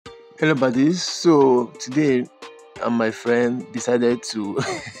Hello, buddies. So today, and my friend decided to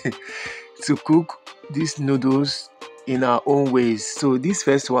to cook these noodles in our own ways. So this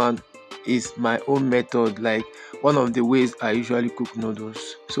first one is my own method, like one of the ways I usually cook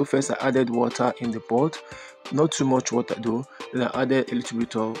noodles. So first, I added water in the pot, not too much water though. Then I added a little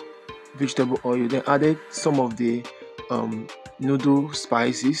bit of vegetable oil. Then added some of the um, noodle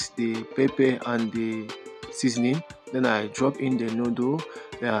spices, the pepper and the seasoning. Then I drop in the noodle.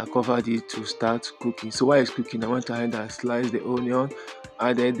 Then I covered it to start cooking. So while it's cooking, I went ahead and sliced the onion,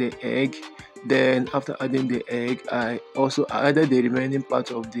 added the egg. Then after adding the egg, I also added the remaining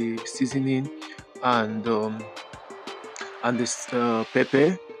part of the seasoning and the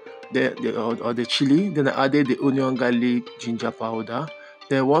pepper, or the chili. Then I added the onion, garlic, ginger powder.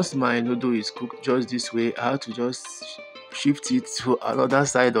 Then once my noodle is cooked just this way, I had to just shift it to another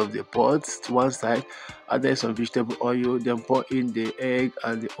side of the pot, to one side, added some vegetable oil, then pour in the egg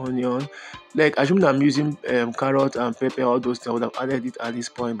and the onion. Like assuming I'm using carrot and pepper, all those things, I would have added it at this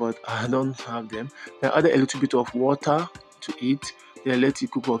point, but I don't have them. Then I added a little bit of water to it, then let it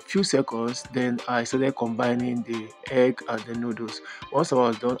cook for a few seconds. Then I started combining the egg and the noodles. Once I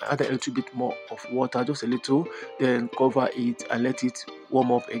was done, I added a little bit more of water, just a little, then cover it and let it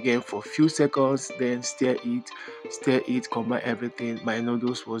warm up again for a few seconds. Then stir it, combine everything. My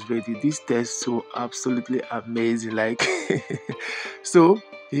noodles was ready. This tastes so absolutely amazing, like so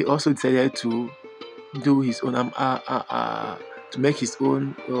he also decided to do his own to make his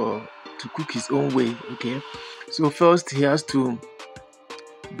own to cook his own way. Okay, so first he has to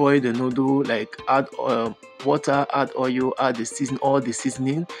boil the noodle, like add water, add oil, add the season, all the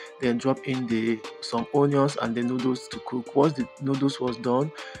seasoning, then drop in the some onions and the noodles to cook. Once the noodles was done,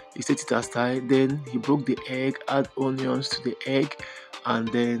 he set it aside. Then he broke the egg, add onions to the egg, and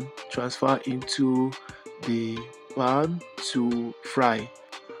then transfer into the pan to fry.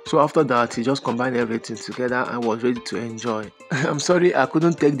 So after that, he just combined everything together and was ready to enjoy. I'm sorry I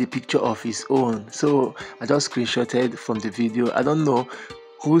couldn't take the picture of his own, so I just screenshotted from the video. I don't know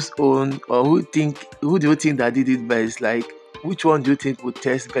whose own, or who do you think that did it best? Like, which one do you think would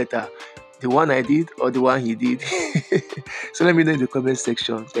taste better? The one I did or the one he did? So let me know in the comment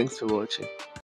section. Thanks for watching.